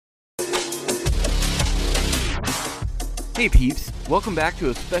Hey peeps, welcome back to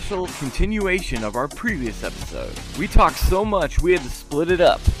a special continuation of our previous episode. We talked so much we had to split it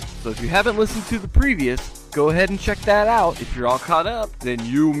up. So if you haven't listened to the previous, go ahead and check that out. If you're all caught up, then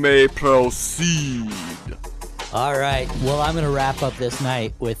you may proceed. All right, well, I'm going to wrap up this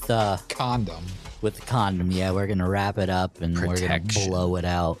night with condom. With the condom, yeah. We're going to wrap it up and we're going to blow it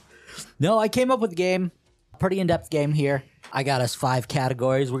out. No, I came up with a game, pretty in-depth game here. I got us 5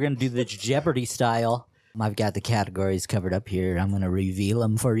 categories. We're going to do the Jeopardy style. I've got the categories covered up here. I'm going to reveal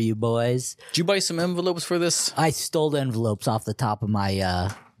them for you boys. Did you buy some envelopes for this? I stole the envelopes off the top of my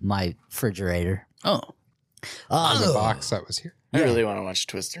my refrigerator. Oh. The box that was here. I really want to watch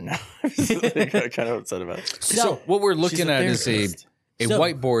Twister now. I'm kind of upset about it. So what we're looking at is a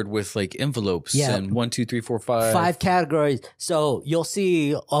whiteboard with like envelopes and 1, 2, 3, 4, 5. 5 categories. So you'll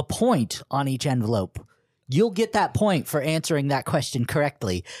see a point on each envelope. You'll get that point for answering that question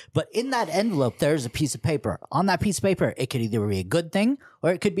correctly. But in that envelope, there's a piece of paper. On that piece of paper, it could either be a good thing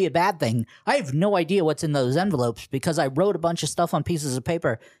or it could be a bad thing. I have no idea what's in those envelopes because I wrote a bunch of stuff on pieces of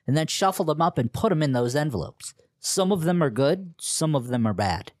paper and then shuffled them up and put them in those envelopes. Some of them are good. Some of them are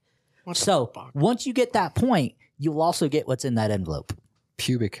bad. So once you get that point, you'll also get what's in that envelope.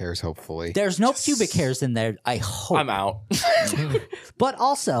 Pubic hairs, hopefully. There's no pubic hairs in there, I hope. I'm out. But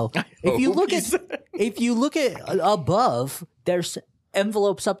also, if you look at above, there's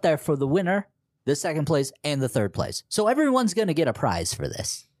envelopes up there for the winner, the second place, and the third place. So everyone's going to get a prize for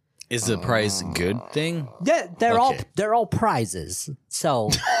this. Is the prize a good thing? Yeah, they're all prizes. So,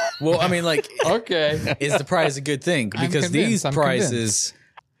 well, I mean, like, okay, is the prize a good thing? Because these prizes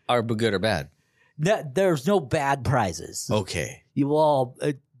are good or bad. There's no bad prizes. Okay. You all,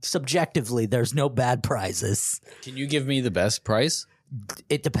 subjectively, there's no bad prizes. Can you give me the best prize?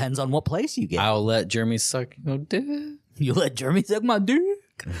 It depends on what place you get. I'll let Jeremy suck your dick. You let Jeremy suck my dick?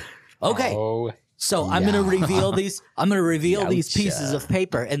 Okay. Oh, so I'm going to reveal these. I'm going to reveal these pieces of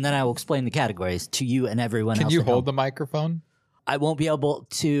paper, and then I will explain the categories to you and everyone else. Can you hold the microphone? I won't be able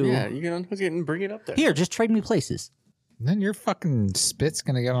to. Yeah, you can unhook it and bring it up there. Here, just trade me places. Then your fucking spit's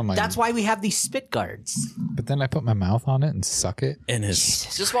gonna get on my. That's why we have these spit guards. But then I put my mouth on it and suck it. In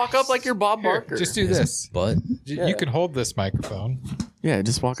his Just walk up like you're Bob Barker. Just do this. butt. You can hold this microphone. Yeah,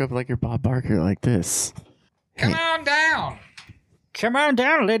 just walk up like you're Bob Barker like this. Come on down. Come on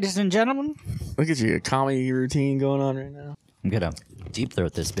down, ladies and gentlemen. Look at you, a comedy routine going on right now. I'm gonna deep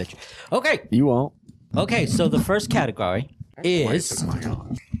throat this bitch. Okay. You won't. Okay, so the first category is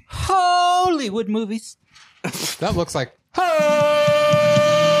Hollywood movies. That looks like.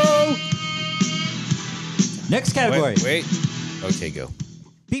 Next category. Wait. Okay, go.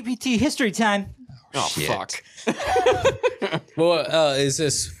 BPT history time. Oh, Shit. fuck. Well, is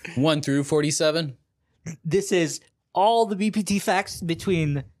this 1 through 47? This is all the BPT facts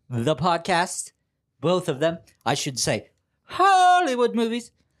between the podcast, both of them. I should say Hollywood movies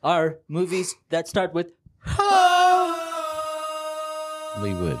are movies that start with Hollywood.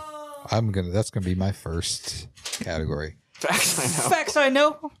 That's gonna be my first category. Facts I know. Facts I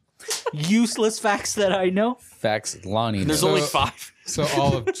know. Useless facts that I know. Facts, Lonnie. There's knows. only 5. So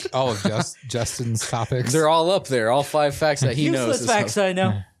all of Justin's topics. They're all up there. All 5 facts that he knows. Useless facts I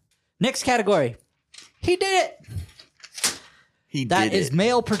know. Next category. He did it. That is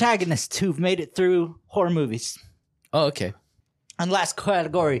male protagonists who've made it through horror movies. Oh, okay. And last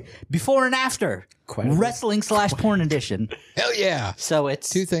category, before and after. Wrestling / porn edition. Hell yeah. So it's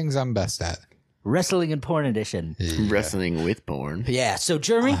 2 things I'm best at. wrestling and porn edition. Wrestling with porn. Yeah. So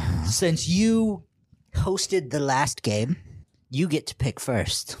Jeremy, since you hosted the last game, you get to pick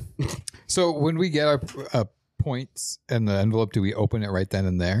first. So when we get our points in the envelope, do we open it right then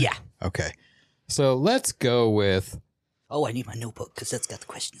and there? Yeah. Okay. So let's go with. Oh, I need my notebook because that's got the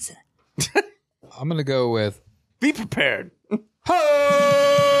questions in it. I'm going to go with. Be prepared. Hollywood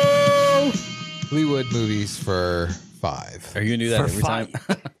movies for 5. Are you going to do that For every 5.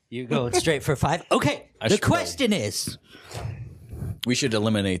 time? You going straight for 5? Okay. The question is, We should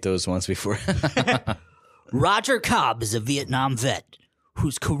eliminate those once before. Roger Cobb is a Vietnam vet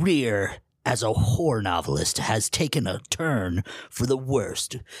whose career as a horror novelist has taken a turn for the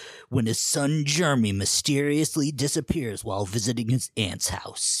worst when his son Jeremy mysteriously disappears while visiting his aunt's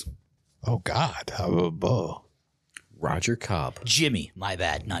house. Oh, God. Roger Cobb. Jimmy, my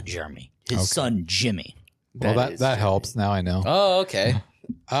bad, not Jeremy. His son Jimmy. Well, that helps. Now I know. Oh, okay.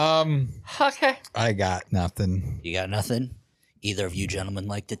 Okay. I got nothing. You got nothing? Either of you gentlemen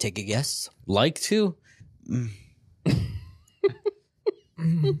like to take a guess? Like to? Eat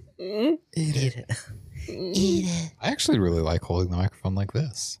it. Eat it. I actually really like holding the microphone like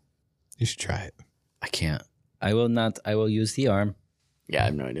this. You should try it. I can't. I will not. I will use the arm. Yeah, I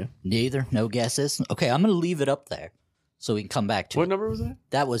have no idea. Neither? No guesses? Okay, I'm going to leave it up there. so we can come back to What it. number was that?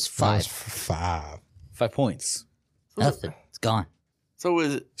 That was That was 5. 5 points. Nothing. It's gone. So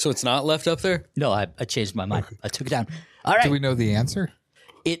was it? So it's not left up there? No, I changed my mind. I took it down. All right. Do we know the answer?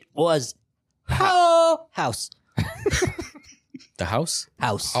 It was house. The house?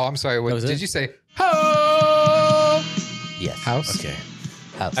 House. Oh, I'm sorry. What was did it? you say? Yes. House? Okay.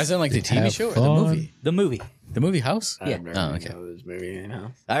 House. As in like the TV Have show or fun. the movie? The movie. The movie House? Yeah. I've never Oh, even okay. know this movie, you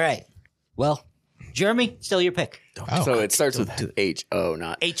know. All right. Well, Jeremy, still your pick. Oh. So it starts with H-O,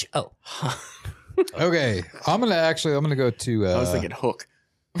 not. H-O. Okay. I'm gonna go to I was thinking hook.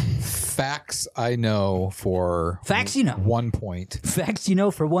 facts I know for Facts you know. 1 point. Facts you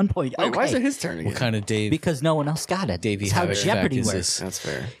know for 1 point. Wait, Okay. why is it his turn again? What kind of Dave? Because no one else got it. Davey That's how Havoc Jeopardy fact is works. this? That's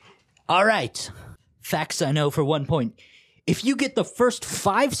fair. All right. Facts I know for 1 point. If you get the first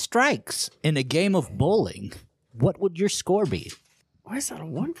 5 strikes in a game of bowling, what would your score be? Why is that a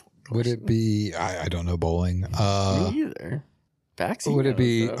 1 point? Would it be? I don't know bowling. Me either. Facts. Would it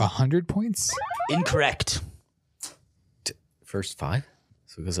be 100 points? Incorrect. First 5?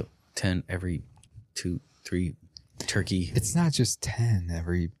 So it goes up 10 every 2, 3. Turkey. It's not just 10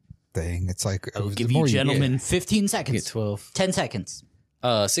 every thing. It's like I'll the give more you get- gentlemen 15 You get seconds. 12. 10 seconds.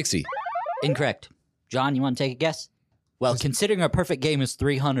 60. Incorrect. John, you want to take a guess? Well, considering a perfect game is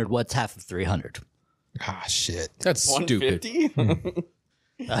 300, what's half of 300? Ah, shit. That's stupid. 150?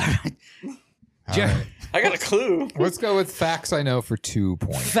 All right. All Jer- right. I got a clue. Let's go with facts I know for 2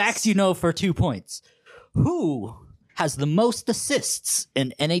 points. Facts you know for 2 points. Who has the most assists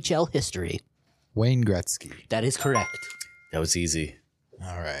in NHL history? Wayne Gretzky. That is correct. That was easy.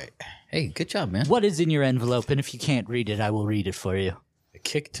 All right. Hey, good job, man. What is in your envelope? And if you can't read it, I will read it for you. A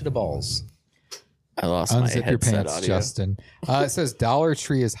kick to the balls. I lost my Unzip your headset pants, audio. Justin. It says Dollar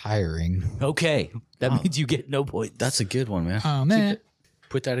Tree is hiring. Okay. That means you get no points. That's a good one, man. Oh, man.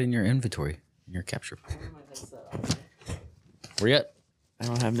 Put that in your inventory, in your capture. Where you at? I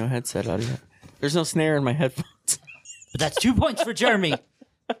don't have no headset audio. There's no snare in my headphones. But that's 2 points for Jeremy.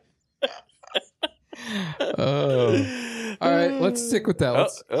 Oh. All right. Let's stick with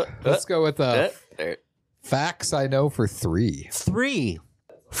that. Let's go with There. facts I know for 3. 3.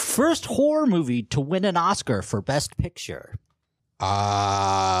 First horror movie to win an Oscar for Best Picture.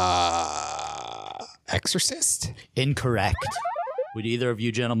 Exorcist? Incorrect. Would either of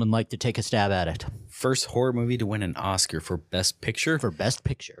you gentlemen like to take a stab at it? First horror movie to win an Oscar for Best Picture? For Best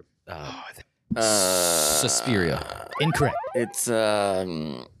Picture. Suspiria. Incorrect. It's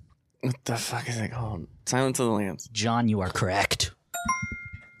what the fuck is it called? Silence of the Lambs. John, you are correct.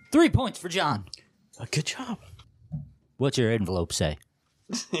 3 points for John. Good job. What's your envelope say?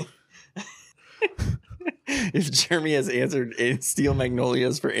 If Jeremy has answered in Steel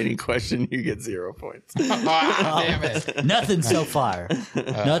Magnolias for any question, you get 0 points. Damn it. Nothing so far.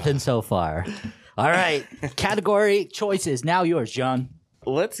 Nothing so far. All right. Category choices now yours, John.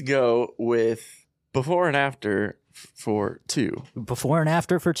 Let's go with before and after for 2. Before and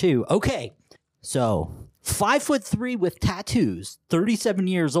after for 2. Okay. So 5'3" with tattoos, 37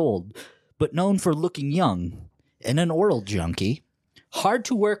 years old, but known for looking young, and an oral junkie. Hard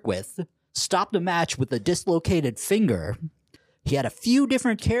to work with. Stopped a match with a dislocated finger. He had a few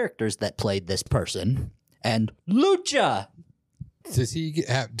different characters that played this person. And Lucha. Does he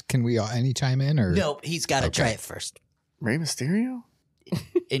have, can we any chime in or? Nope, he's got to try it first. Rey Mysterio?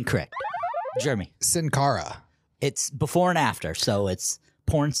 Incorrect. Jeremy. Sin Cara. It's before and after, so it's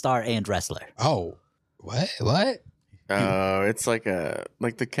porn star and wrestler. Oh, what? Oh, it's like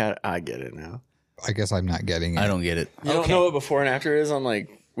the cat. I get it now. I guess I'm not getting it. I don't get it. You don't know what before and after is on like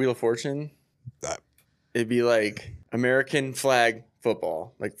Wheel of Fortune? It'd be like American flag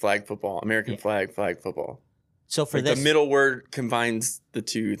football, like flag football, American flag football. So for Like this, the middle word combines the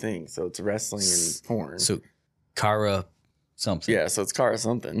two things, so it's wrestling and porn. So, Kara something. yeah, so it's Cara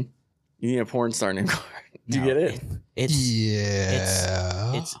something. You need a porn star named Cara. Do you No. get it? it's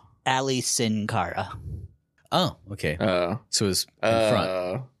Yeah. it's Ali Sin Cara. Oh, okay. So it's in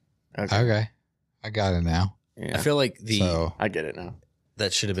front. Okay. Okay. I got it now. Yeah, I feel like So I get it now.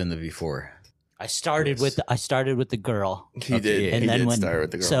 that should have been the before. I started with the girl, He did. and he then did when start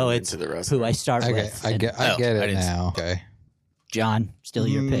with the girl. so and it's into the who wrestler. I start I with. get, I And get, I Oh, get I it didn't- now. Okay. John, still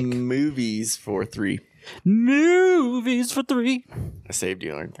your pick. Movies for 3. Movies for 3. I saved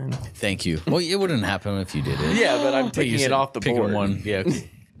you, Aaron. Thank you. Well, it wouldn't happen if you did it. Yeah, but I'm But taking you it said off the picking board. one. Yeah.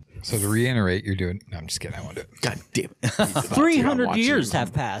 So to reiterate, you're doing. No, I'm just kidding. I won't do it. God damn it. 300 watching. years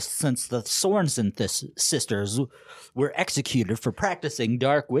have passed since the Sorensen sisters were executed for practicing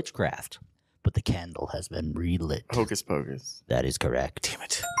dark witchcraft, but the candle has been relit. Hocus Pocus. That is correct. Damn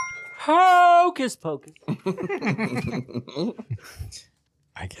it. Hocus pocus.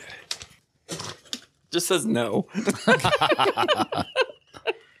 I get it. Just says no.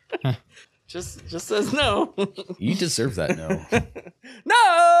 just says no. You deserve that no.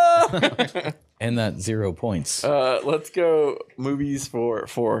 No. And that 0 points. Let's go movies for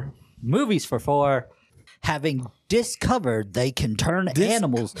 4. Movies for 4. Having discovered they can turn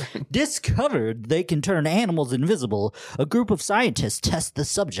animals invisible, a group of scientists test the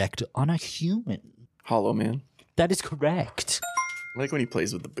subject on a human. Hollow Man. That is correct. I like when he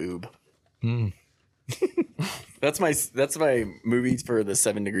plays with the boob. That's my movies for the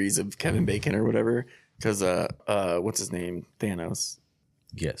 7 Degrees of Kevin Bacon or whatever. Because what's his name? Thanos.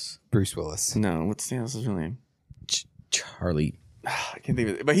 Yes. Bruce Willis. No, what's Thanos' real name? Charlie. I can't think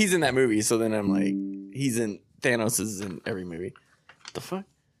of it. But he's in that movie, so then I'm like, Thanos is in every movie. What the fuck?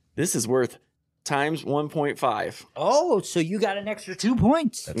 This is worth times 1.5. Oh, so you got an extra 2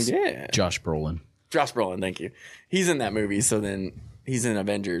 points. That's Yeah. Josh Brolin. Josh Brolin, thank you. He's in that movie, so then he's in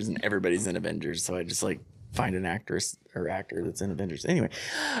Avengers and everybody's in Avengers, so I just like find an actress or actor that's in Avengers. Anyway,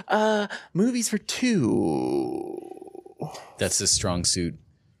 movies for 2. That's his strong suit.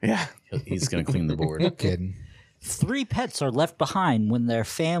 Yeah. He's going to clean the board. Kidding. 3 pets are left behind when their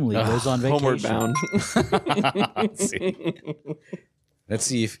family goes on vacation. Homeward Bound. Let's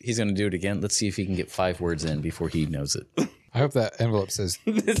see if he's going to do it again. Let's see if he can get 5 words in before he knows it. I hope that envelope says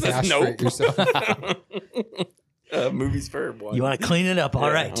This says castrate nope. yourself. Movies for 1. You want to clean it up? All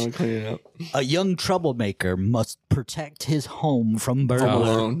I right. want to clean it up. A young troublemaker must protect his home from burglars.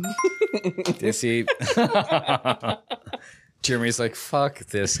 Alone. You see? Jeremy's like, fuck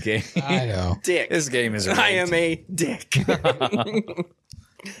this game. I know. Dick. This game is I rigged. am a dick.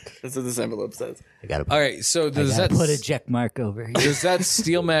 That's what this envelope says. I gotta, All right, so I does gotta that put a check mark over here. does that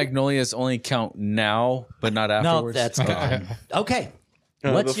Steel Magnolias only count now, but not No, afterwards? that's gone. Okay.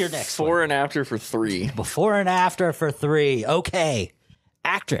 What's your next one? Before and after for 3. Before and after for 3. Okay.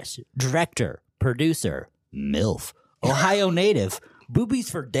 Actress, director, producer, MILF, Ohio native, Boobies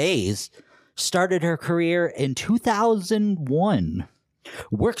for Days, started her career in 2001.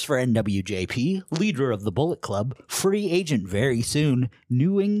 Works for NWJP, leader of the Bullet Club, free agent very soon,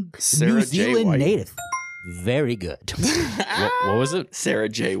 New Sarah J. Zealand White. native. Very good. What was it? Sarah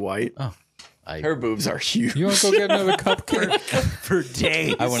J. White. Oh, Her boobs are huge. You want to go get another cupcake? For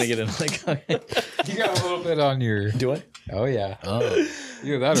days. I want to get in like. You got a little bit on your. Do I? Oh yeah. Oh,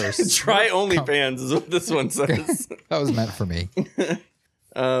 You that or Try OnlyFans is what this one says. that was meant for me.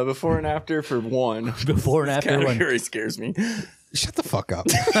 Before and after for 1. Before and after one. Category scares me. Shut the fuck up,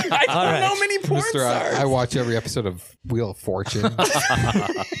 I don't right. know many porn Mister. stars. I watch every episode of Wheel of Fortune.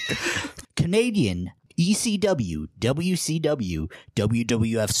 Canadian ECW, WCW,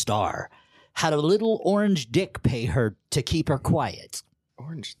 WWF star had a little orange dick pay her to keep her quiet.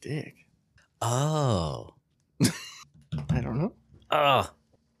 Orange dick. oh, I don't know. I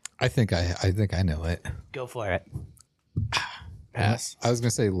think I know it. Go for it. Pass. I was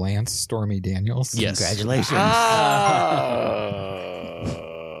gonna say Lance Stormy Daniels. yes. Congratulations.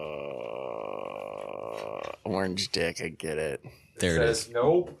 Orange dick. I get it. There it is.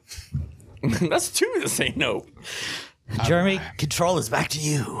 Nope. That's 2 to say no. Jeremy, control is back to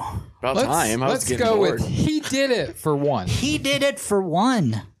you. About time. I was Let's getting go bored. with he did it for 1. He did it for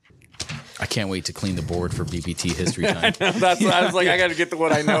 1. I can't wait to clean the board for BPT history time. That's what I was like. I got to get the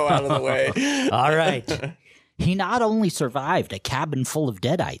what I know out of the way. All right. He not only survived a cabin full of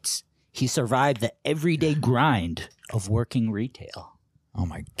deadites, he survived the everyday grind of working retail. Oh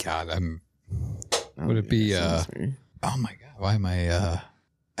my god. Would it be? Oh my god. Why am I?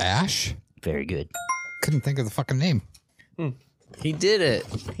 Ash? Very good. Couldn't think of the fucking name. He did it.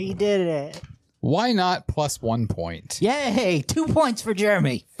 He did it. Why not plus 1 point? Yay! 2 points for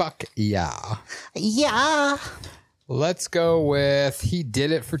Jeremy. Fuck yeah. Yeah. Let's go with he did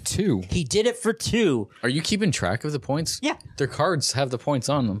it for 2. He did it for 2. Are you keeping track of the points? Yeah. Their cards have the points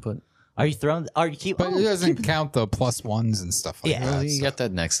on them, but Are you throwing? Are you keep? But it doesn't count the plus 1s and stuff like Yeah. that. you so- got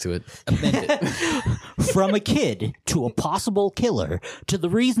that next to it. Amend it. From a kid to a possible killer to the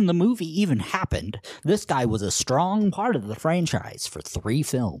reason the movie even happened, this guy was a strong part of the franchise for 3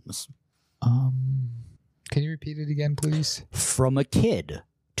 films. Can you repeat it again, please? From a kid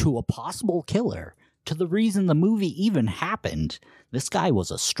to a possible killer to the reason the movie even happened, this guy was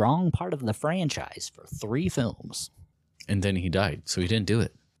a strong part of the franchise for 3 films. And then he died, so he didn't do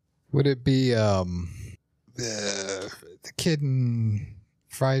it. Would it be the kid in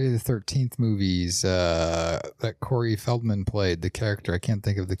Friday the 13th movies that Corey Feldman played, the character? I can't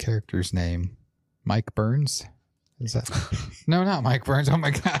think of the character's name. Mike Burns? Is that? No, not Mike Burns. Oh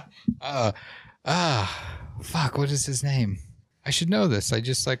my god. Fuck, what is his name? I should know this. I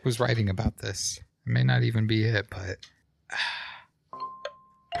just was writing about this. It may not even be it, but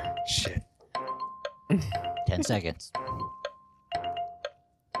shit. 10 seconds.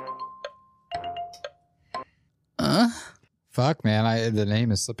 Fuck, man. The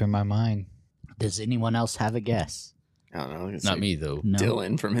name is slipping my mind. Does anyone else have a guess? I don't know. Not me though. No.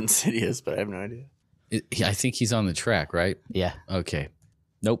 Dylan from Insidious, but I have no idea. I think he's on the track, right? Yeah. Okay.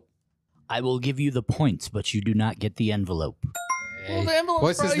 Nope. I will give you the points, but you do not get the envelope. Well, the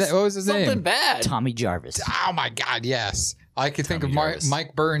envelope's What was his something name? bad. Tommy Jarvis. Oh my God, yes. I could think of Tommy Jarvis.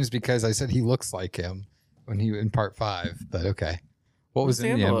 Mike Burns because I said he looks like him when he in part 5. But okay, what was What's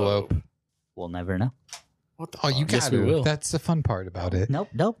in the envelope? We'll never know. What the Oh, you fuck? Yes, got we to. will. That's the fun part about it.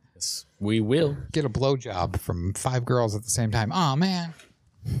 Nope. Yes, we will. Get a blowjob from 5 girls at the same time. Oh man.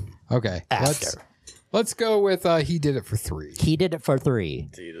 Okay, After. let's go with he did it for 3. He did it for 3.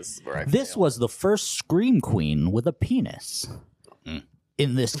 See, this is where I This fail. was the first Scream Queen with a penis.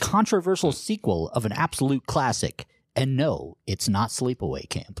 In this controversial sequel of an absolute classic. And no, it's not Sleepaway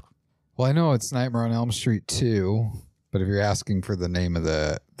Camp. Well, I know it's Nightmare on Elm Street 2, but if you're asking for the name of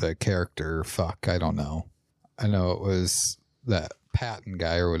the character, fuck, I don't know. I know it was that Patton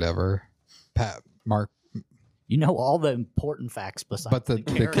guy or whatever. Mark, You know all the important facts besides but the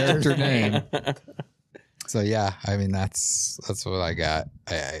character. character name. So yeah, I mean that's what I got.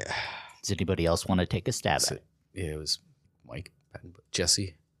 Does anybody else want to take a stab at it? Yeah, it was Mike.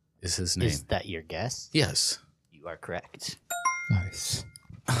 Jesse is his name. Is that your guess? Yes. You are correct. Nice.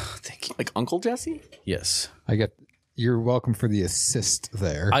 Thank you. Like Uncle Jesse? Yes. I get. You're welcome for the assist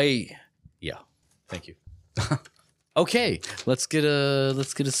there. Yeah. Thank you. Okay, let's get a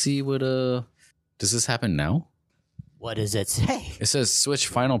see what does this happen now? What does it say? It says switch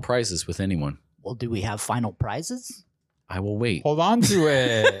final prizes with anyone. Well, do we have final prizes? I will wait. Hold on to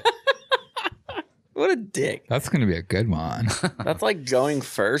it. What a dick. That's gonna be a good one. That's like going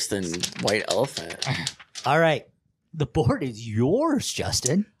first in White Elephant. All right. The board is yours,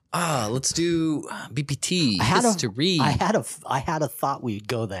 Justin. Let's do BPT I had history. I had a thought we'd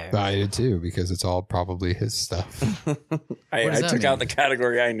go there. I did too because it's all probably his stuff. I does that took out mean? the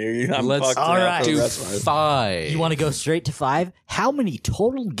category I knew. I'm Let's fucked all now right. for the do rest of my- 5. You want to go straight to 5? How many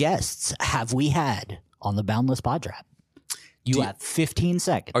total guests have we had on the Boundless Pod Trap? You have 15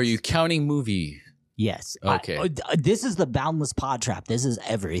 seconds. Are you counting movie? Yes. Okay. This is the Boundless Pod Trap. This is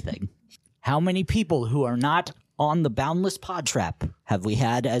everything. How many people who are not on the Boundless Pod Trap have we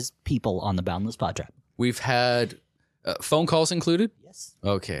had as people on the Boundless Pod Trap? We've had phone calls included? Yes.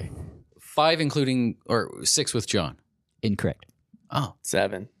 Okay. 5 including or 6 with John. Incorrect. Oh,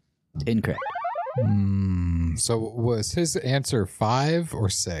 7. Incorrect. So was his answer 5 or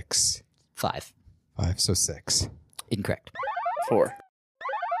 6? 5. 5, so 6. Incorrect. 4.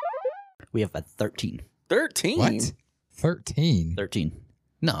 We have a 13. 13. What? 13. 13.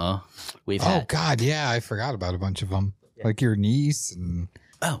 no. We've Oh had God, yeah, I forgot about a bunch of them. Like your niece and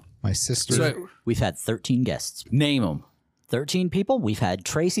Oh, my sister. so we've had 13 guests. name them. 13 people. We've had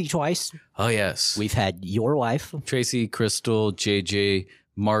Tracy twice. Oh yes. We've had your wife. Tracy, Crystal, JJ,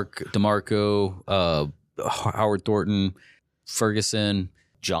 Mark, DeMarco, Howard Thornton, Ferguson.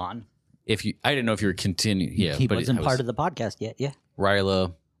 John. I didn't know if you were continuing. Yeah, He but wasn't part of the podcast yet. Yeah.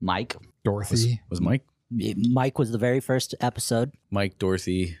 Ryla. Mike. Dorothy. Was Mike? Mike was the very first episode. Mike,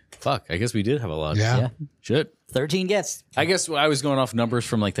 Dorothy. Fuck, I guess we did have a lot. Yeah. Yeah. Shit. 13 guests. I guess I was going off numbers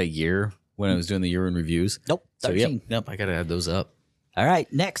from like that year when I was doing the year in reviews. Nope. So 13. yep, I gotta add those up. All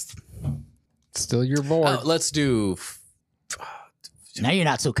right. Next. Still your board. Let's do. Now you're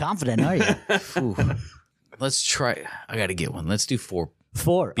not so confident, are you? Ooh. Let's try. I gotta get one. Let's do 4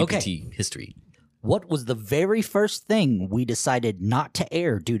 4. BPT Okay. history. What was the very first thing we decided not to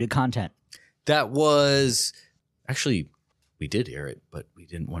air due to content? That was actually we did air it, but we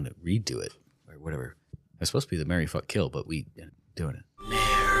didn't want to redo it or whatever. It's supposed to be the Mary Fuck Kill, but we ended up doing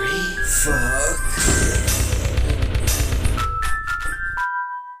it.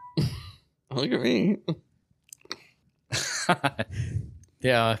 Look at me.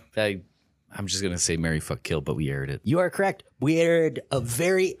 Yeah, I'm just gonna say Mary Fuck Kill, but we aired it. You are correct. We aired a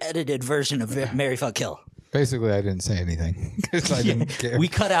very edited version of Mary Fuck Kill. Basically, I didn't say anything because I didn't care. We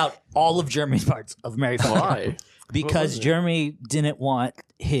cut out all of Jeremy's parts of Mary Fuck Kill. Why? Because Jeremy didn't want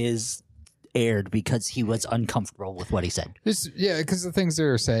his aired because he was uncomfortable with what he said. Yeah, because the things they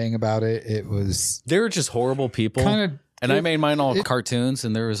were saying about it, it was They were just horrible people. kind of And I made mine all cartoons,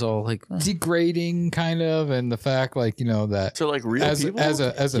 and there was all like, degrading, kind of, and the fact, like, you know, that So like real as people?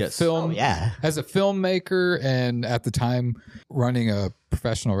 a Yes. film, Oh, yeah. as a filmmaker, and at the time running a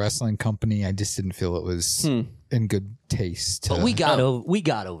professional wrestling company, I just didn't feel it was in good taste. But we got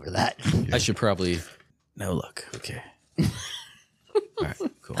over that. I should probably. No, look. Okay. All right,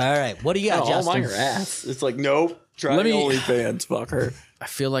 cool. All right. What do you got, all Justin? mine are ass. It's like, nope. Try Let the me- OnlyFans, fucker. I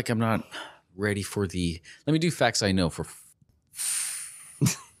feel like I'm not ready for the. Let me do facts I know for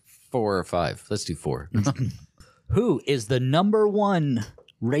 4 or 5. Let's do 4. Who is the number 1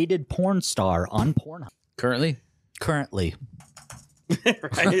 rated porn star on Pornhub Currently? currently?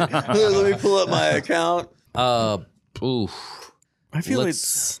 Right? Let me pull up my account. Oof. I feel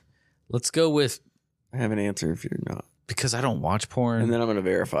Let's go with I have an answer if you're not. because I don't watch porn. And then I'm going to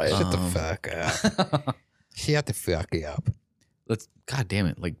verify it. Shut the fuck up. Shut the fuck up. Let's. God damn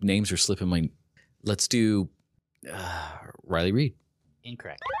it! Like names are slipping my. Let's do Riley Reid.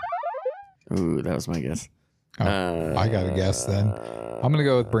 Incorrect. Ooh, that was my guess. Oh, I got a guess then. I'm going to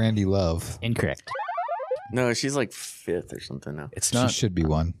go with Brandy Love. Incorrect. No, she's like 5th or something now. It's She not should be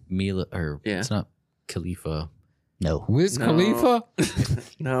one. Mila or Yeah. it's not Khalifa. No. Wiz No. Khalifa?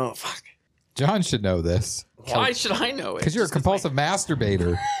 No, fuck. John should know this. Why should I know it? Because you're a Just compulsive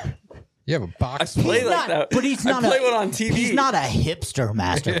masturbator. You have a box. I play He's like not- that. but he's not I play a- one on TV. He's not a hipster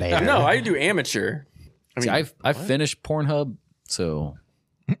masturbator. No, I do amateur. I See, mean, I've finished Pornhub, so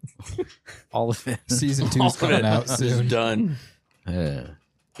all of it. Season all 2's of coming it out is soon. done.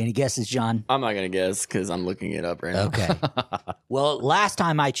 Any guesses, John? I'm not gonna guess because I'm looking it up right now. Okay. Well, last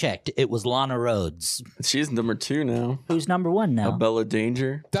time I checked, it was Lana Rhodes. She's number 2 now. Who's number 1 now? Bella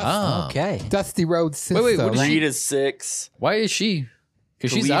Danger. Ah, Okay. Dusty Rhodes sister. Wait, what is she- Reed is 6. Why is she?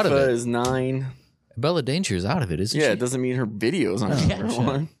 Because she's out of Khalifa it. is 9. Bella Danger is out of it, isn't Yeah, she? it doesn't mean her videos aren't Yeah, number sure.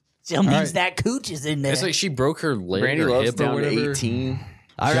 1. Still means right. that cooch is in there. It's like she broke her leg Brandy or Love's hip or down to whatever. 18.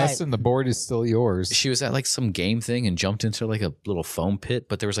 All right. Justin, the board is still yours. She was at like some game thing and jumped into like a little foam pit,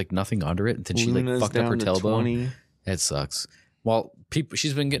 but there was like nothing under it, and then she like Luna's fucked up her down to tailbone. 20. That sucks. Well,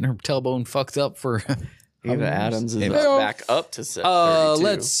 she's been getting her tailbone fucked up for. Eva Adams is Hey-o. back up to 32.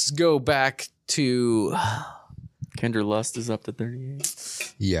 Let's go back to. Kendra Lust is up to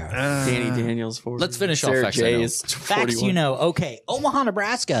 38. Yeah. Danny Daniels 40. let's finish off Sarah facts I J know. is Facts 41. you know. Okay. Omaha,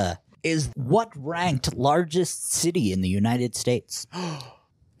 Nebraska is what ranked largest city in the United States?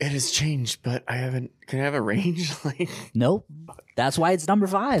 It has changed, but I haven't. Can I have a range? Like Nope. That's why it's number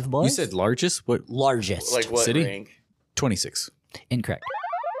 5, boys. You said largest? What? largest. what City? rank? 26. Incorrect.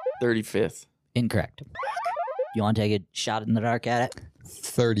 35th. Incorrect. You want to take a shot in the dark at it?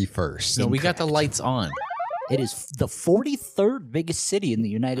 31st. No, we got the lights on. It is the 43rd biggest city in the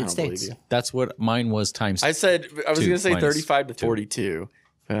I United don't States. believe you. That's what mine was times. I was 2 going to say minus 35 to 2. 42,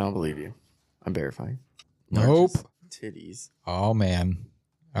 but I don't believe you. I'm verifying. Nope. Largest Titties. Oh, man.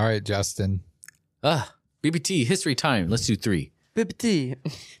 All right, Justin. BBT history time. Let's do 3. BPT.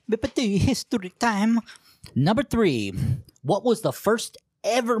 BPT history time. Number 3. What was the first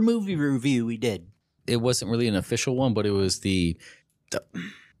ever movie review we did? It wasn't really an official one, but it was the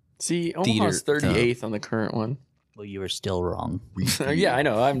See, Omaha's Theater, 38th on the current one. Well, you were still wrong. Yeah, I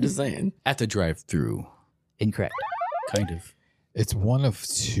know. I'm just saying. at the drive-through. Incorrect. Kind of. It's one of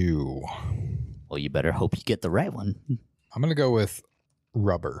 2. Well, you better hope you get the right one. I'm going to go with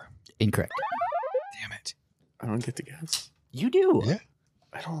Rubber. Incorrect. Damn it. I don't get to guess. You do. Yeah.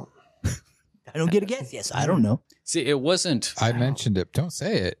 I don't. I don't get a guess. Yes, I don't know. See, it wasn't. I mentioned it. Don't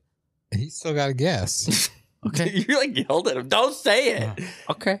say it. He's still got a guess. Okay. You like yelled at him. Don't say it.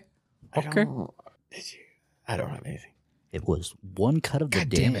 Okay. I Okay. don't- Did you? I don't have anything. It was One Cut of the God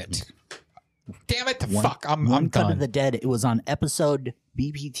Dead. damn it. Damn it. One, Fuck. I'm One Cut done. of the Dead. It was on episode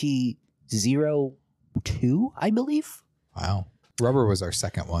BPT 02, I believe. Wow. Rubber was our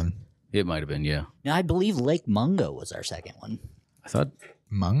second one. It might have been, yeah. Now, I believe Lake Mungo was our second one. I thought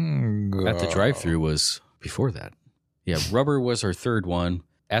Mungo. at the drive-through was before that. Yeah, Rubber was our third one.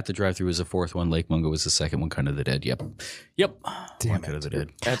 At the drive-through was the fourth one. Lake Mungo was the second one. Kind of the Dead. Yep. Damn One Kind of it. the Dead.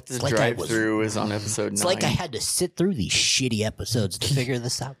 At the It's like I drive-through is on episode It's 9. like I had to sit through these shitty episodes to figure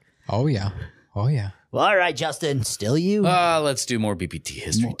this out. Oh, yeah. Oh, yeah. Well, all right, Justin. Still you. Let's do more BPT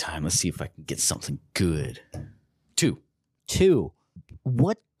history time. Let's see if I can get something good. 2. 2.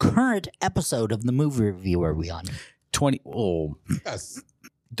 What current episode of the movie review are we on? 20. Oh, Yes.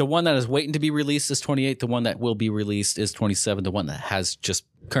 the one that is waiting to be released is 28. The one that will be released is 27. The one that has just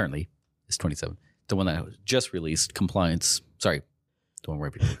currently is 27. The one that was just released, compliance. Sorry. The one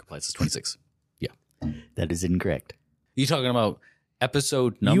right before compliance is 26. That is incorrect. You talking about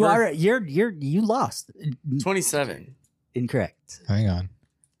episode number? You lost. 27. Incorrect. Hang on.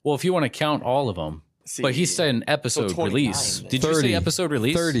 Well, if you want to count all of them. See, But he said an episode 29 release. then. Did you 30. say episode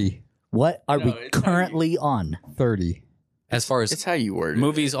release? 30. What are No, we it's how currently on? 30. As far as it's how you word it.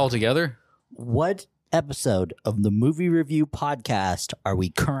 movies altogether? What episode of the movie review podcast are we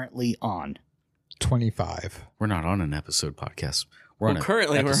currently on? 25. We're not on an episode podcast. We're Well, on a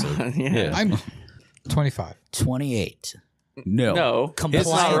currently episode. we're on. Yeah. I'm 25. 28. No. No, it's not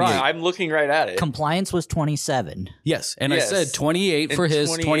Compliance. right. I'm looking right at it. Compliance was 27. Yes, and Yes. I said 28 for And his,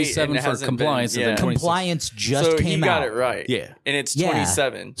 28, 27 and it for hasn't compliance, been- and then yeah. 26. Compliance just so came he got out. it right. Yeah. And it's Yeah.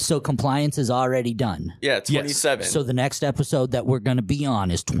 27. So compliance is already done. Yeah, 27. So the next episode that we're going to be on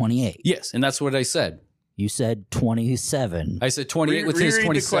is 28. Yes, and that's what I said. You said 27. I said 28 with his, Reread the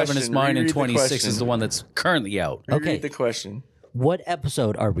 27 is question. mine, and Reread the 26 question. is the one that's currently out. Reread okay. the question. What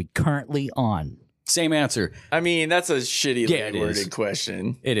episode are we currently on? Same answer. I mean, that's a shitty Yeah, it worded is.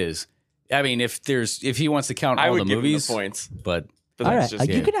 question. It is. I mean, if he wants to count I all would the give him movies, the points. but But All that's right,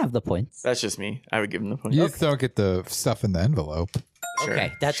 just you can have the points. that's just me. I would give him the points. You just don't get the stuff in the envelope. Sure,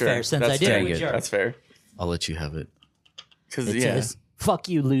 Okay, that's sure. fair, since That's I did fair. it with yours. That's fair. I'll let you have it. Because It yeah. says, fuck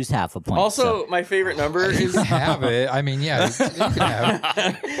you, lose half a point. Also, my favorite number is Have it. I mean, yeah, you can have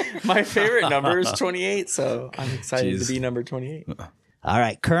it. my favorite number is 28. So I'm excited Jeez. to be number 28. All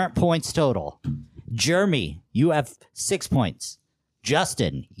right, current points total. Jeremy, you have 6 points.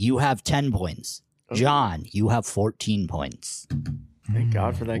 Justin, you have 10 points. John, you have 14 points. Thank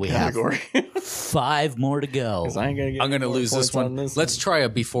God for that We have- category. 5 more to go. 'Cause I ain't gonna get I'm going to more lose this points on one. this Let's try a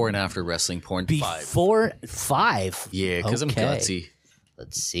before and after wrestling porn 5. Before 5. Yeah, because Okay. I'm gutsy.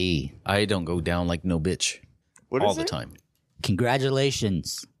 Let's see. I don't go down like no bitch What all is the it? time.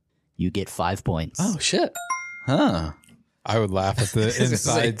 Congratulations. You get 5 points. Oh, shit. Huh. I would laugh if the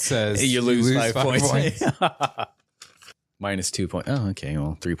inside says You lose 5 points. points. Minus 2 points. Oh, okay.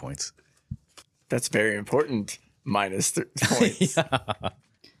 Well, 3 points. That's very important. Minus points.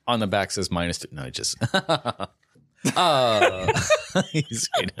 On the back says minus 2. No, just. You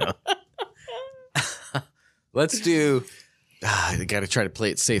know. Let's do. I got to try to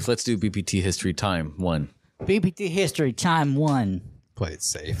play it safe. Let's do BPT history time 1. BPT history time 1. Play it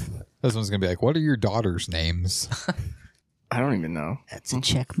safe. This one's gonna be like, what are your daughters' names? I don't even know. That's a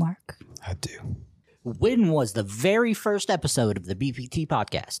check mark. I do. When was the very first episode of the BPT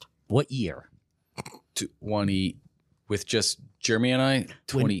podcast? What year? 20 with just Jeremy and I.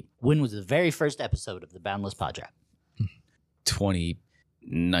 20. When was the very first episode of the Boundless Podcast?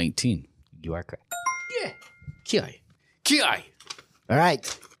 2019. You are correct. Ki. All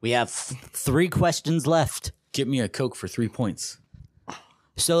right. We have 3 questions left. Get me a Coke for 3 points.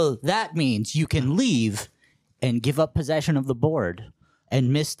 So that means you can leave and give up possession of the board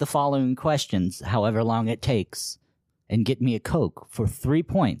and miss the following questions, however long it takes, and get me a Coke for 3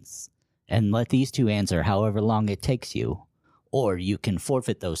 points and let these 2 answer however long it takes you. Or you can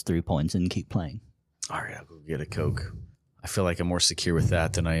forfeit those 3 points and keep playing. All right, I'll go get a Coke. I feel like I'm more secure with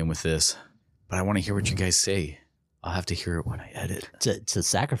that than I am with this. But I want to hear what you guys say. I'll have to hear it when I edit. It's a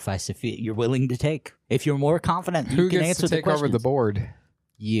sacrifice if you're willing to take. If you're more confident, you Who can gets answer to the take over questions. the board?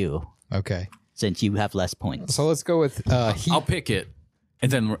 You, Okay. since you have less points. So let's go with he. I'll pick it.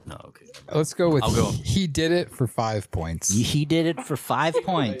 And then, no, okay. Let's go with I'll go. he did it for 5 points. He did it for 5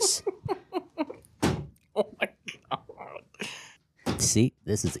 points. Oh my God. See,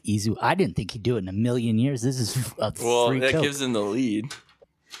 this is easy. I didn't think he'd do it in a million years. This is a Well, free that Coke. gives him the lead.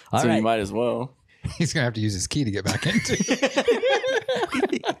 All So right. you might as well. He's gonna have to use his key to get back into.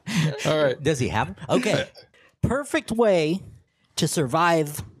 All right. Does he have it? Okay. Perfect way to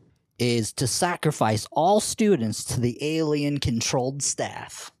survive is to sacrifice all students to the alien-controlled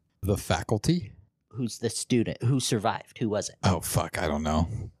staff. The faculty. Who's the student? Who survived? Who was it? Oh fuck! I don't know.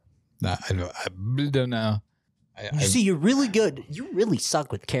 Nah, I don't know. You see, you're really good. You really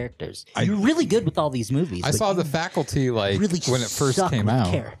suck with characters. You're really good with all these movies. I but saw you the faculty like really when it first suck came with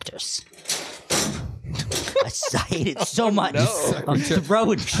out. characters. I hate it so much. no. I'm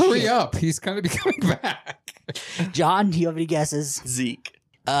throwing Hurry shit. up! He's gonna be coming back. John, do you have any guesses? Zeke.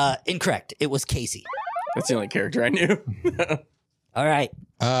 Incorrect. It was Casey. That's the only character I knew. All right.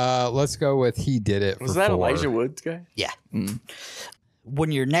 Let's go with he did it. Was for that 4. Elijah Wood's guy? Yeah.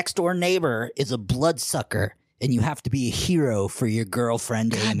 When your next door neighbor is a bloodsucker and you have to be a hero for your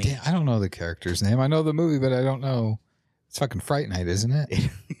girlfriend Amy. Damn, I don't know the character's name. I know the movie, but I don't know. It's fucking Fright Night, isn't it?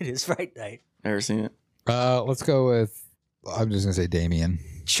 It is Fright Night. Never seen it. Let's go with. I'm just gonna say Damien.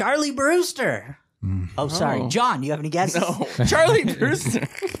 Charlie Brewster. Oh, sorry. Oh. John, you have any guesses? No. Charlie Brewster.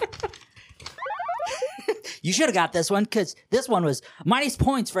 You should have got this one because this one was minus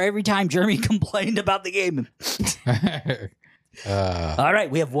points for every time Jeremy complained about the game. All right,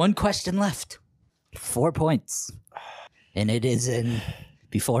 we have 1 question left. 4 points. And it is in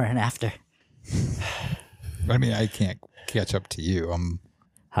before and after. I mean, I can't catch up to you.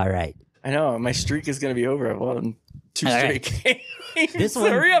 All right. I know. My streak is going to be over. I've won 2 All straight right. games. This So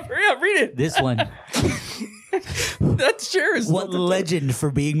one- hurry up, read it. This one. That chair is What legend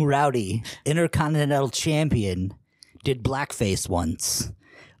for being rowdy, intercontinental champion, did blackface once?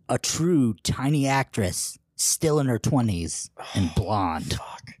 A true tiny actress, still in her 20s, and blonde.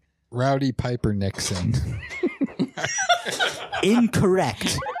 Rowdy Piper Nixon.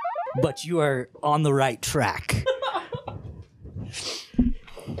 Incorrect, but you are on the right track.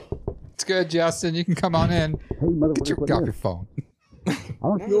 It's good, Justin. You can come on in. Get your phone.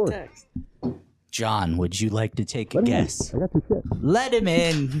 Text. John, would you like to take a guess? Let him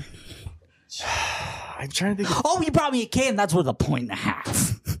in. I'm trying to think of Oh, you brought me a can. That's worth 1.5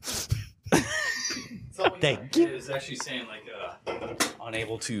 points. Thank you. It was actually saying like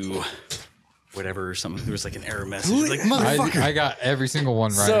unable to whatever or something. There was like an error message. Like motherfucker. I got every single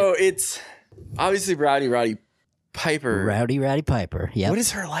one right. So it's obviously Rowdy Piper. Rowdy Piper. Yep. What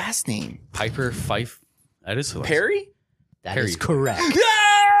is her last name? Piper Fife. That is who. Perry? That Perry. is correct.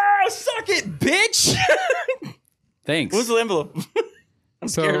 Ah, suck it, bitch! Thanks. What's the envelope? I'm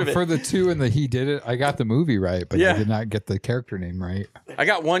scared So of it. for the 2 and the he did it, I got the movie right, but Yeah. I did not get the character name right. I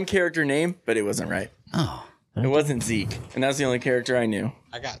got one character name, but it wasn't right. Oh. It wasn't Zeke, and that's the only character I knew.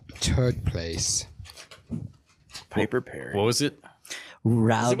 I got third place. Piper Perry. What was it? Is it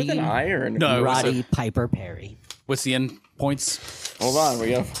Rowdy, with an I or an No, it was Roddy Piper Perry. What's the end points? Hold on, we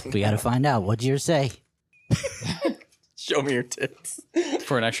go. We got to find out. What'd yours say? Show me your tits.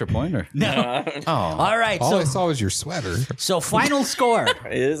 For an extra point or? No. Oh. All right. All I So, saw was your sweater. final score.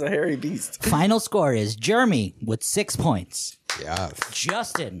 It is a hairy beast. Final score is Jeremy with 6 points, Yeah.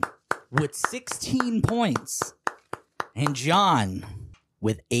 Justin with 16 points, and John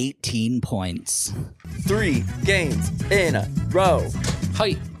with 18 points. 3 games in a row.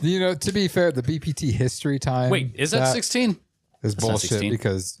 Height. You know, to be fair, the BPT history time. Wait, is that 16? Is not bullshit 16.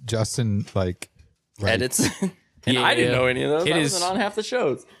 because Justin Edits. And Yeah, I didn't know any of those. it I is- wasn't on half the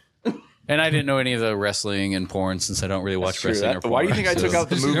shows. And I didn't know any of the wrestling and porn since I don't really watch True. wrestling or porn. Why do you think I took out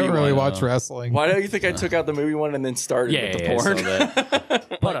the You movie don't really one? watch wrestling. Why do you think I took out the movie one and then started Yeah, with the yeah, I porn? saw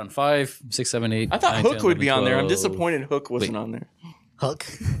that. Hold on, 5, 6, 7, 8. I thought 9, Hook 10, would be 11, on there. I'm 12, disappointed Hook wasn't on there. Hook.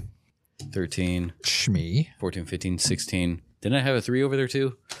 13, Shmee. 14, 15, 16. Didn't I have a 3 over there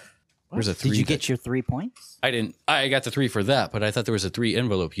too? There's a 3. Did you get your 3 points? I didn't. I got the 3 for that, but I thought there was a 3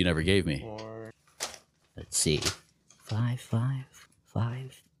 envelope you never gave me. Let's see. 5, 5,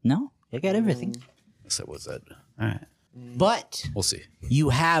 5. No, I got everything. So what's that? All right, But we'll see. you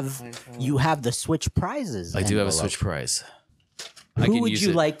have the switch prizes. I do have a envelope. switch prize. I Who can would use you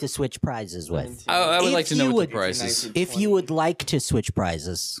it. like to switch prizes with? I would If like to you know what would- the price is. If you would like to switch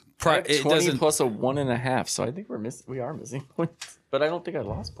prizes, I have It 20 doesn't. plus a 1.5, so I think we are missing points. But I don't think I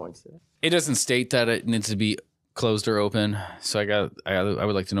lost points today. It doesn't state that it needs to be closed or open. So I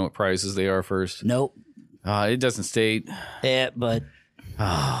would like to know what prizes they are first. nope. It doesn't state. Yeah, but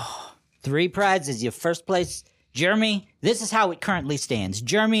 3 prizes. Your first place, Jeremy. This is how it currently stands.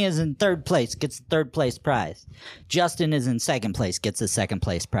 Jeremy is in 3rd place, gets the 3rd place prize. Justin is in 2nd place, gets the 2nd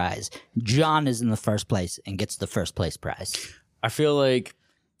place prize. John is in the 1st place and gets the 1st place prize. I feel like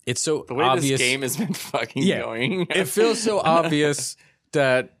it's so The way obvious. this game has been fucking Yeah. going. It feels so obvious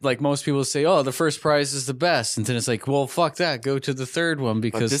that like most people say, "Oh, the first prize is the best," and then it's like, "Well, fuck that. Go to the 3rd one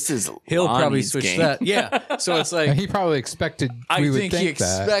because this is he'll probably Lonnie's switch game. that." Yeah. So it's And like he probably expected I we would think he think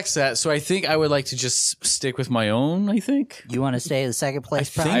that. expects that. So I think I would like to just stick with my own. I think. You want to stay the 2nd place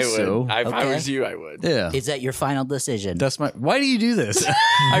think I prize? would. so. If I Okay. was you, I would. Yeah. Is that your final decision? That's my. Why do you do this?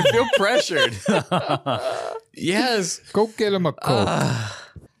 I feel pressured. Yes. Go get him a Coke.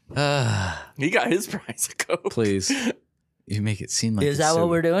 He got his prize a Coke. Please. You make it seem like Is it's that so- what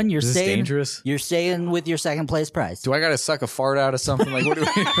we're doing? You're Is this staying dangerous? You're staying with your 2nd place prize. Do I gotta suck a fart out of something? Like what do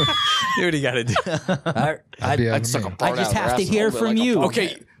we? What do you gotta do? All right. That'd be I'd on suck me. a fart I just out of have her to ass and hear hold it from like a you. phone.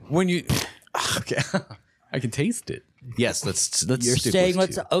 Okay, when you okay, I can taste it. Yes, let's. You're stick staying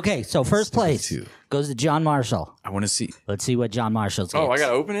with with. two. Okay, so first place two. goes to John Marshall. I want to see. Let's see what John Marshall's Oh, I gets.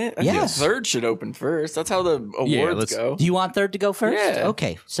 gotta open it. I think Yes. the 3rd should open first. That's how the awards let's- go. Do you want 3rd to go first? Yeah.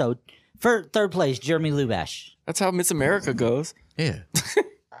 Okay, so for 3rd place, Jeremy Lubash. That's how Miss America goes. Yeah.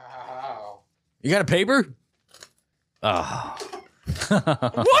 You got a paper? Oh,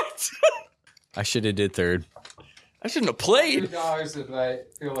 What? I should have did 3rd. I shouldn't have played. $2 if I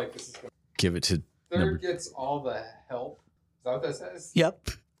feel like this is going. Give it to number. Gets all the help. Is that what that says? Yep.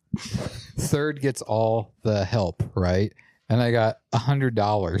 3rd gets all the help, right? And I got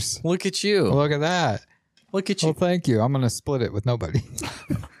 $100. Look at you. Look at that. Look at Well, you. thank you. I'm gonna split it with nobody.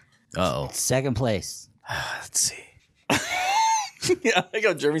 Oh, 2nd place. let's see. Yeah, I think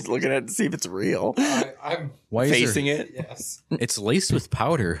how Jeremy's looking at it to see if it's real. I'm Why is Facing there, it. yes. It's laced with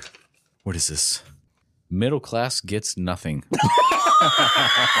powder. What is this? Middle class gets nothing.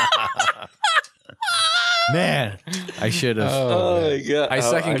 Man, I should have. Oh my god! I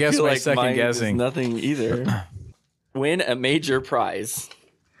second guess feel my like second mine is guessing. Nothing either. Win a major prize.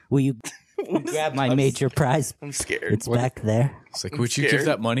 Will you Grab my major prize. I'm scared. It's back there. It's like, would you scared. give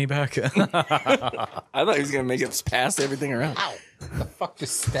that money back? I thought he was gonna make us pass everything around. The fuck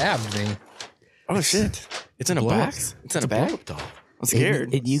just stabbed me? Oh shit! It's in a box. It's in a bag. I'm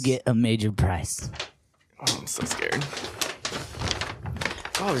scared. And you get a major prize. Oh, I'm so scared.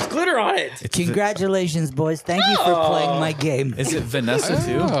 Oh, there's glitter on it. Congratulations, boys. Thank you for playing my game. Is it Vanessa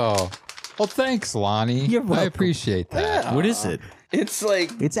too? Oh, well, thanks, Lonnie. You're welcome. I appreciate that. What is it? It's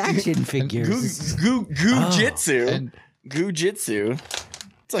like It's action figures. goo-jitsu. And Goo-jitsu.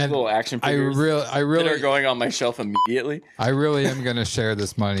 It's like little action I figures really, that are going on my shelf immediately. I really am gonna share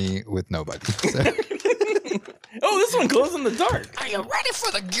this money with nobody. So. Oh, this one glows in the dark. Are you ready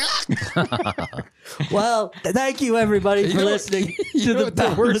for the gun? Well, thank you everybody for know- listening you to know the what the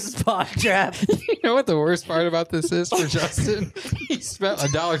Boundless Pod Trap. You know what the worst part about this is for Justin? He spent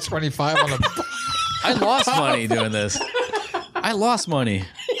 $1.25 on a. I lost money doing this. I lost money.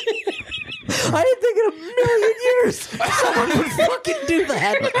 I didn't think in a million years someone would fucking do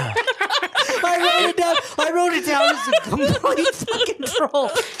that. I wrote it down as a complete fucking troll.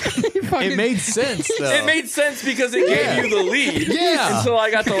 It made sense though. It made sense because it gave you the lead. Yeah. Until I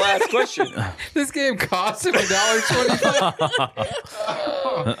got the last question. This game cost him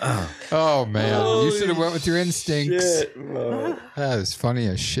 $1.25. Oh man, you should have went with your instincts. Shit, bro. That is funny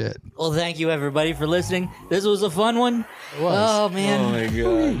as shit. Well, thank you everybody for listening. This was a fun one. It was. Oh Oh man. my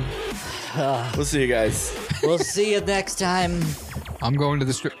god. We'll see you guys We'll see you next time. I'm going to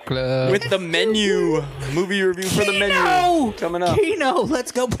the strip club. with the menu. Movie review for the menu coming up. Keno,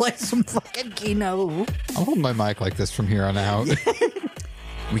 let's go play some fucking Keno. I'll hold my mic like this from here on out.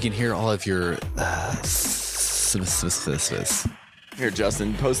 We can hear all of your. Here,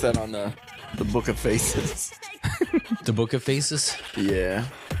 Justin, post that on the Book of Faces. The Book of Faces. Yeah.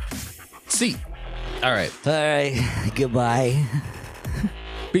 See. All right. All right, goodbye.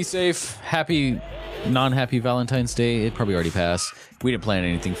 Be safe. Happy, non-happy Valentine's Day. It probably already passed. We didn't plan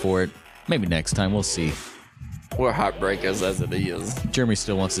anything for it. Maybe next time. We'll see. We're heartbreakers as it is. Jeremy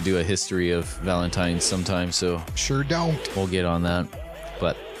still wants to do a history of Valentine's sometime, so Sure don't. we'll get on that.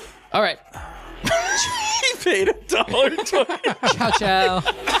 But all right. He paid $1.20. Ciao, ciao.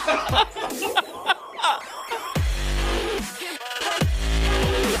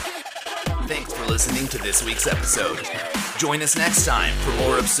 Thanks for listening to this week's episode. Join us next time for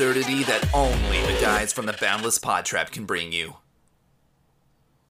more absurdity that only the guys from the Boundless Pod Trap can bring you.